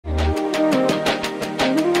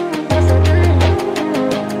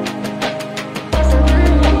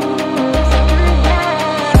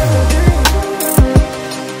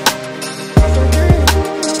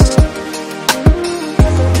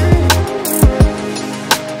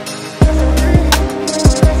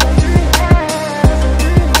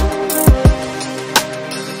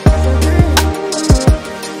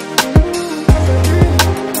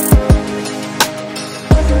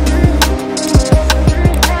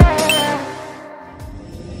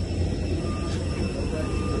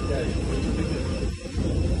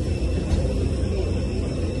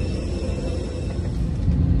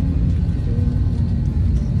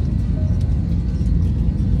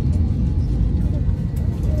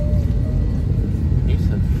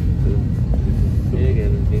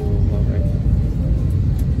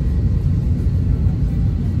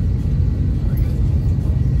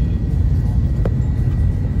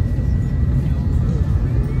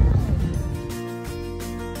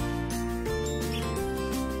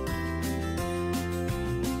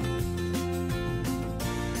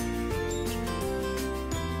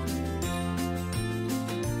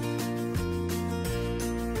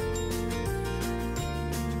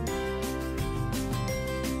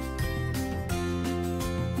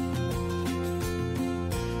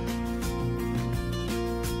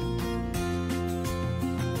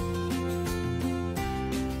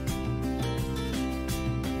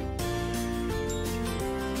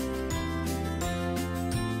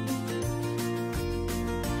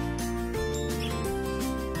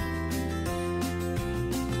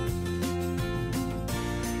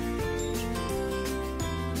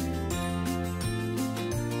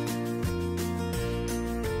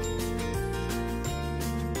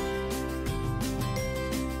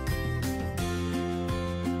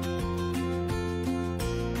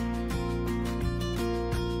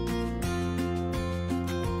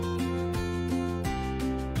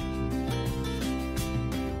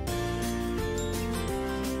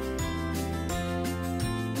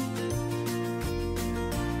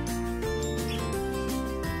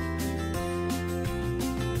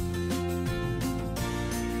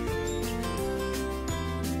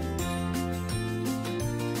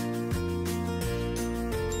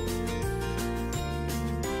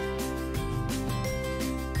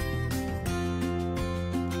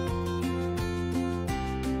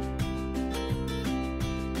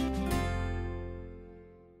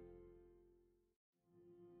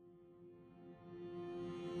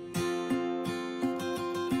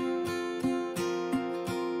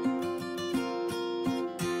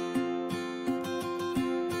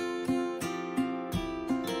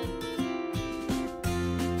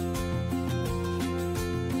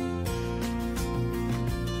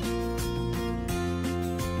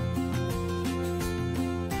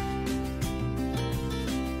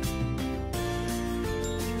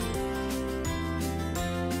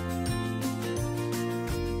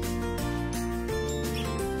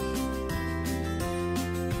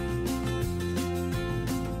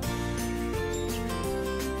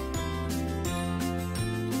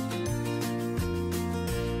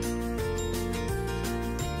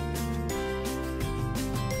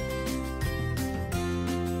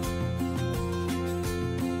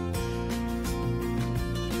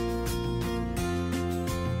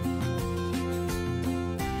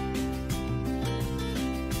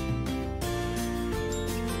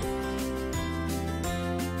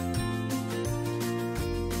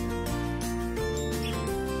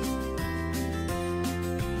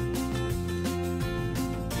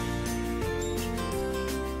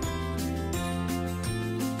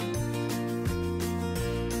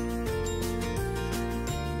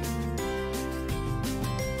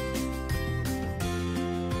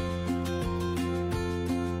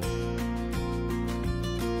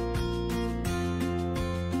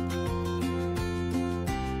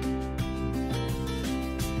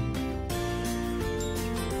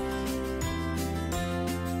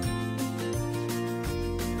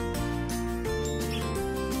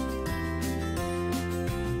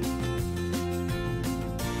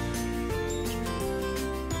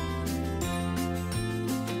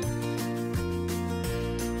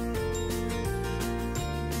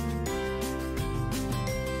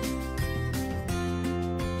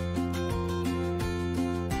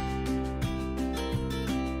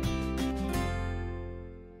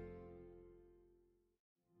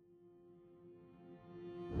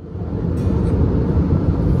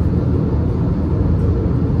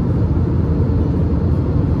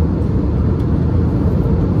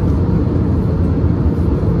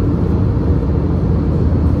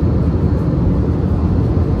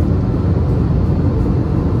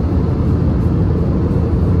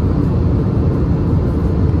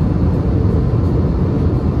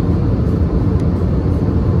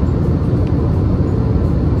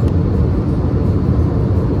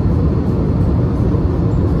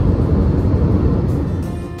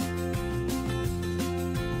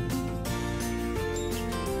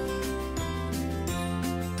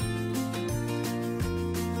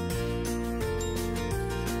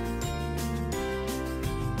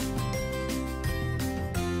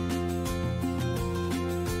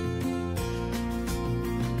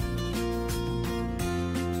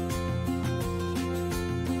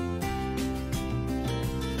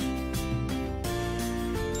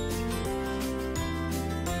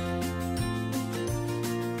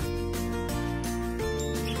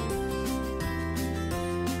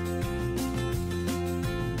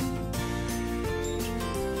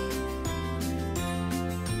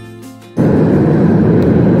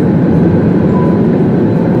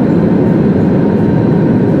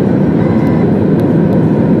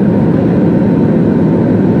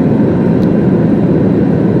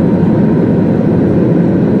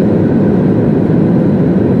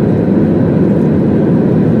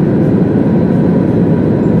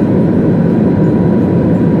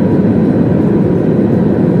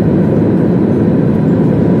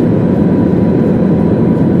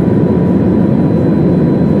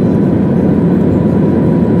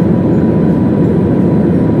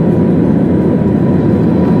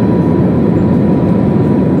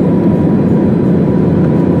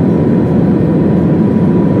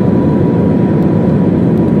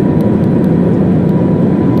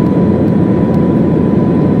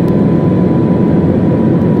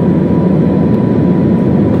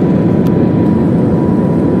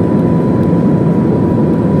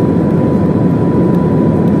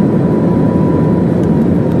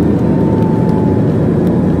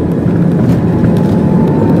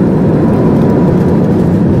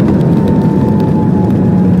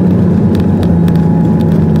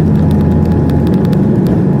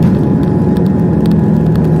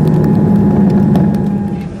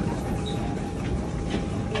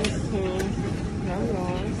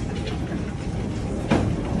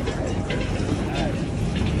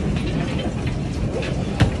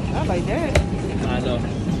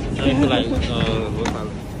What time?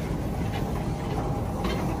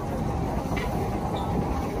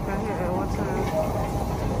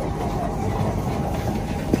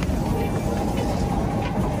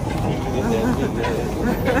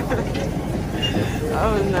 I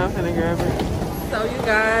was not finna grab it. So you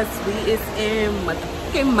guys, we is in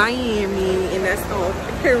motherfucking Miami, and that's on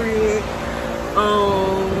Carillon.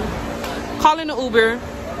 Calling the Uber.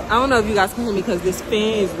 I don't know if you guys can hear me because this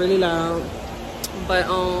fan is really loud. But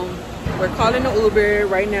we're calling the Uber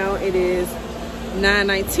right now. It is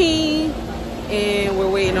 9:19, and we're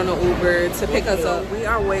waiting on the Uber to pick us up. We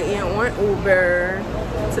are waiting on Uber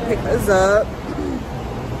to pick us up.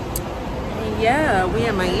 And yeah, we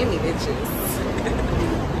in Miami, bitches.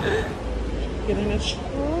 Get in the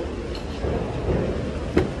truck.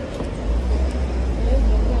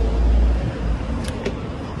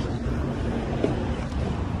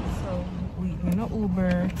 So we in an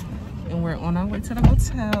Uber and we're on our way to the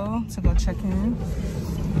hotel to go check in.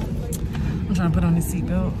 I'm trying to put on the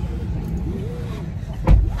seatbelt.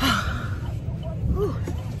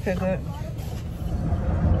 Okay, good.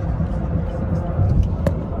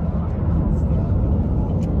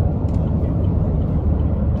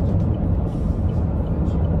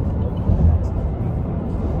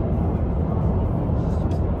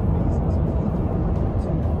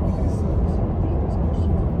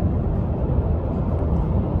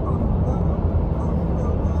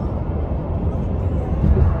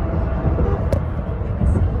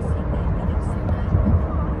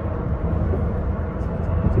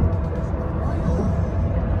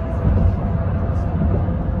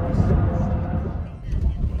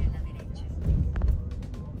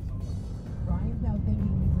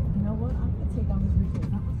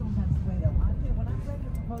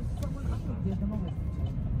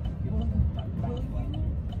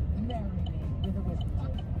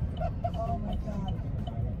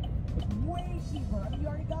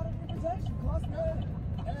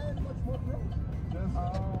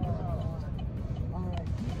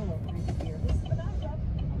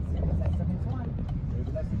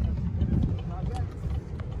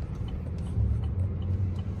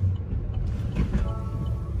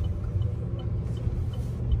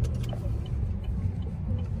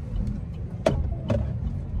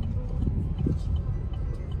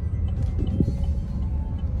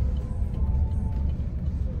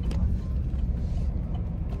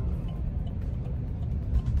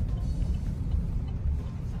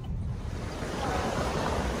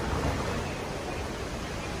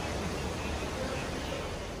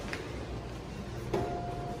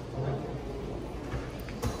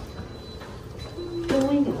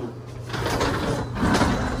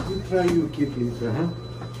 Try you keep it,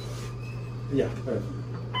 yeah,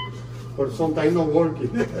 or sometimes not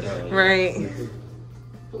working. Right.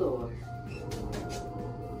 Floor.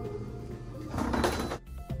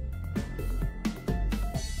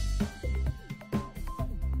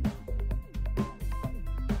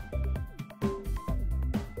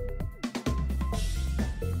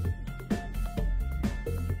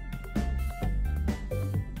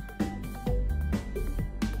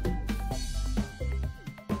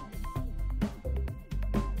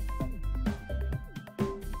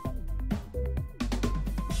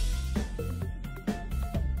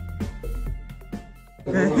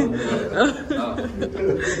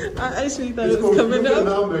 I actually thought it was coming up.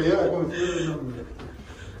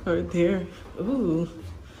 Right there. Ooh.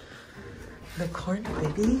 The corner,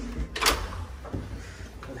 baby.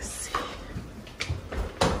 Let's see.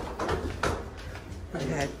 I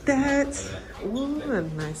got that. Ooh, a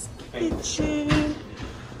nice kitchen.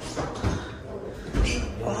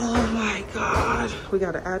 Oh my God. We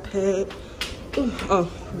got an iPad. Ooh.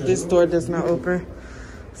 Oh, this door does not open.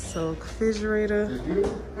 So refrigerator,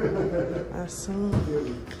 I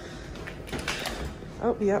assume.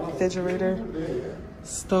 Oh, yeah, refrigerator,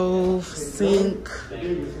 stove, sink,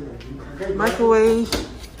 microwave.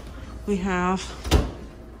 We have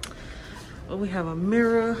a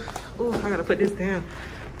mirror. Oh, I gotta put this down.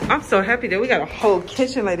 I'm so happy that we got a whole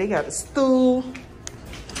kitchen. Like, they got a stool.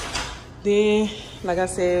 Then, like I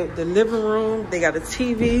said, the living room, they got a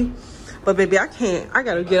TV. But baby, I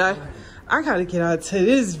gotta get out to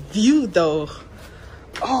this view though.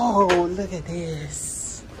 Oh, look at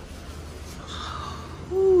this.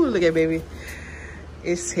 Ooh, look at baby.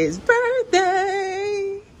 It's his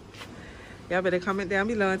birthday. Y'all better comment down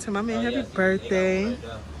below and tell my man happy birthday.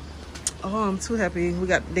 Oh, I'm too happy.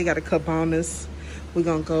 They got a cup on us. We're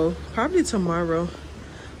gonna go probably tomorrow.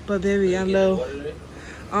 But baby, I know.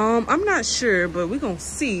 I'm not sure, but we're gonna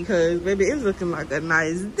see, because baby, it's looking like a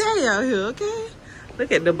nice day out here, okay?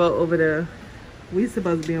 Look at the boat over there. We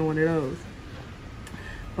supposed to be on one of those.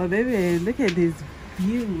 But baby, look at this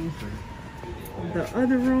view. The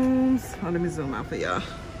other rooms, oh, let me zoom out for y'all.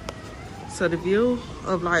 So the view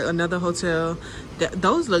of like another hotel,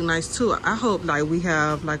 those look nice too. I hope like we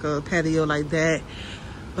have like a patio like that.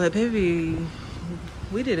 But baby,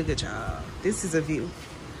 we did a good job. This is a view.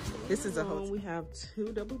 This is a hotel. We have 2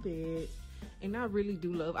 double beds. And I really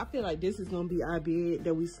do love, I feel like this is gonna be our bed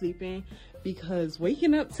that we sleep in, because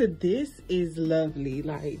waking up to this is lovely.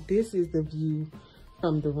 Like, this is the view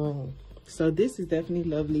from the room. So this is definitely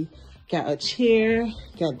lovely. Got a chair,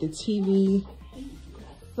 got the TV.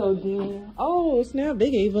 So then, oh snap, they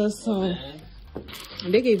gave us a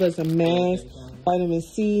mask, vitamin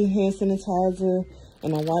C, hand sanitizer,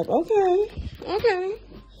 and a wipe. Okay.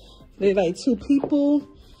 They're like 2 people.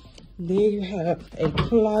 Then you have a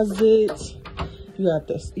closet.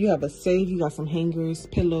 You have a safe. You got some hangers,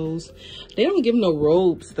 pillows. They don't give no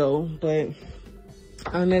robes though, but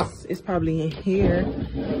unless it's probably in here.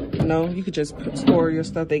 No, you could just store your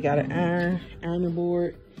stuff. They got an ironing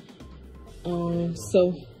board.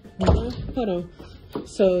 So now, hold on.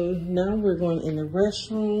 So now we're going in the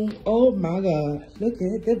restroom. Oh my God, look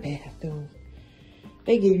at the bathroom.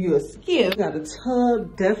 They give you a skip. Got a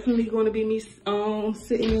tub, definitely going to be me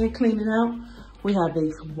sitting in cleaning out. We have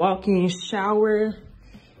a walk-in shower.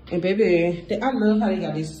 And baby, I love how they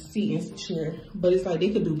got this seat and chair. But it's like they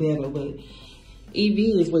could do better, but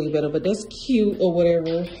EV is way better, but that's cute or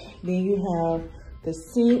whatever. Then you have the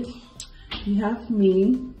sink. You have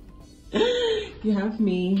me. You have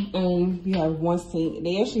me. You have 1 sink.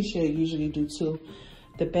 They actually should usually do 2.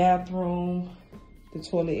 The bathroom, the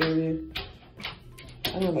toilet area.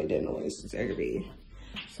 I don't like that noise, it's aggravating.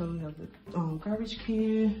 So we have the garbage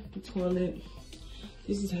can, the toilet.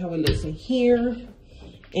 This is how it looks in here.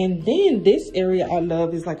 And then this area I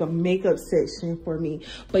love is like a makeup section for me.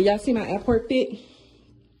 But y'all see my airport fit?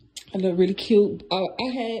 I look really cute.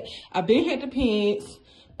 I've been had the pants,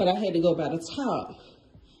 but I had to go by the top.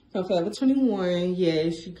 From Forever 21,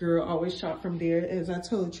 yes, your girl always shop from there, as I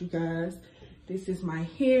told you guys. This is my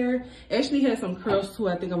hair. It actually has some curls too.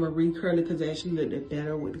 I think I'm gonna re-curl it because it actually looked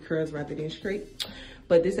better with the curls rather than straight.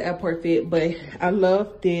 But this is airport fit. But I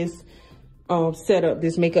love this setup,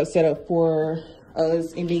 this makeup setup for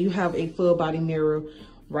us. And then you have a full body mirror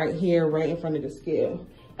right here, right in front of the scale.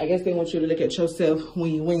 I guess they want you to look at yourself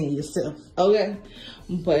when you weighing yourself, okay?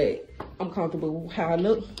 But I'm comfortable with how I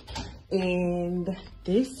look. And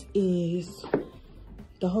this is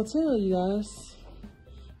the hotel, you guys.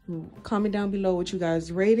 Comment down below what you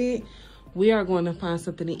guys rated. We are going to find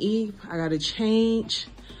something to eat. I gotta change,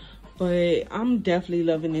 but I'm definitely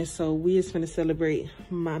loving this. So we is finna celebrate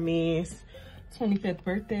my man's 25th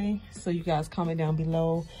birthday. So you guys comment down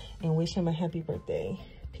below and wish him a happy birthday.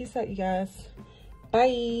 Peace out, you guys.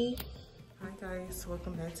 Bye. Hi guys,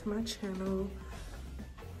 welcome back to my channel.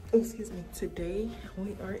 Excuse me. Today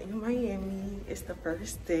we are in Miami. It's the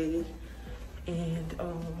first day, and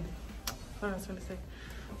what I was gonna say.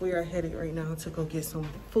 We are headed right now to go get some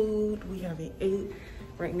food. We haven't ate.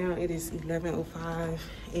 Right now it is 11:05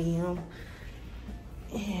 a.m.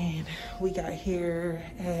 And we got here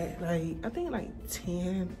at like, I think like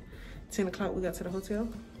 10 o'clock we got to the hotel.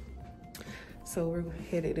 So we're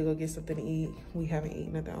headed to go get something to eat. We haven't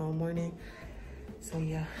eaten nothing all morning. So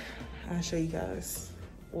yeah, I'll show you guys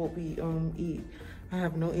what we eat. I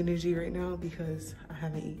have no energy right now because I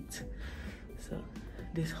haven't eaten. So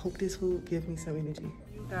hope this food gives me some energy.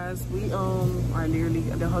 Guys, we are literally,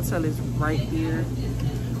 the hotel is right here,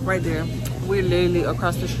 right there. We're literally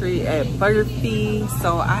across the street at Burfee.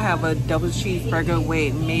 So I have a double cheeseburger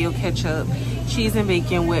with mayo, ketchup, cheese and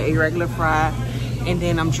bacon with a regular fry, and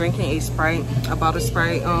then I'm drinking a Sprite, a bottle of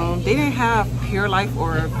Sprite. They didn't have Pure Life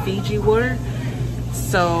or Fiji water,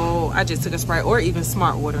 so I just took a Sprite, or even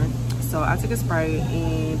Smart water. So I took a Sprite,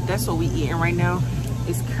 and that's what we eating right now.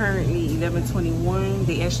 It's currently 11:21.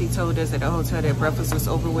 They actually told us at the hotel that breakfast was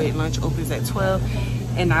over with, lunch opens at 12,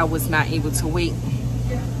 and I was not able to wait.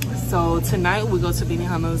 So tonight we go to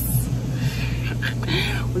Benihana's.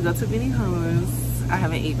 We go to Benihana's. I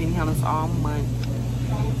haven't ate Benihana's all month,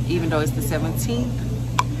 even though it's the 17th.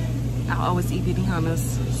 I always eat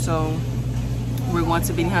Benihana's. So we're going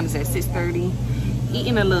to Benihana's at 6:30,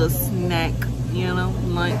 eating a little snack, you know,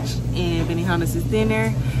 lunch, and Benihana's is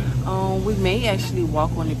dinner. We may actually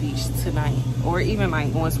walk on the beach tonight, or even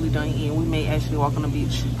like once we're done eating, we may actually walk on the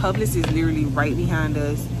beach. Publix is literally right behind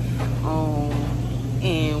us,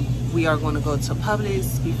 and we are going to go to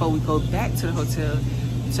Publix before we go back to the hotel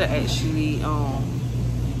to actually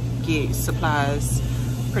get supplies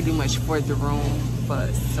pretty much for the room for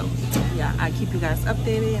us. So yeah, I keep you guys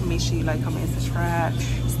updated. Make sure you like, comment, and subscribe.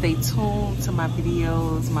 Stay tuned to my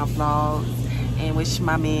videos, my vlogs, and wish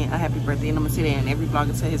my man a happy birthday. And I'm gonna sit there and every vlog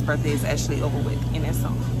until his birthday is actually over with. And that's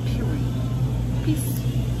all. Period. Peace.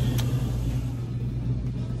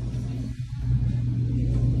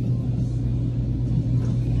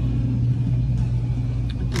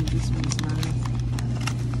 I think this one's nice.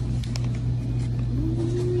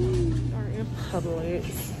 We are in Publix.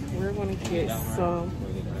 We're gonna get some.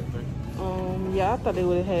 Yeah, I thought they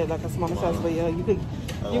would have had like a smaller size, but yeah, you could.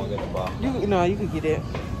 You could get it.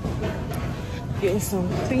 Getting some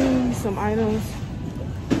things, some items.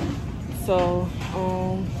 So,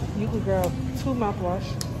 you can grab 2 mouthwash.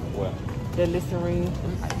 What? That Listerine.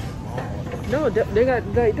 No, they got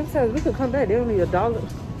like them size. We could come back. They only $1. You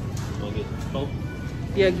wanna get both?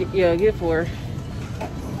 Yeah, get 4.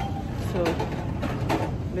 So,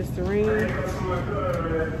 Listerine.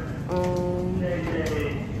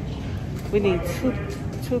 We need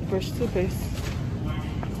toothpaste.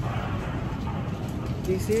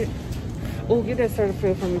 Do you see it? Oh, get that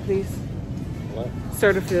Cetaphil for me, please. What?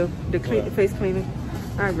 Cetaphil, the face cleaner.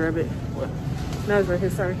 I'll grab it. What? No, it's right here,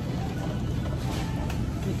 sorry.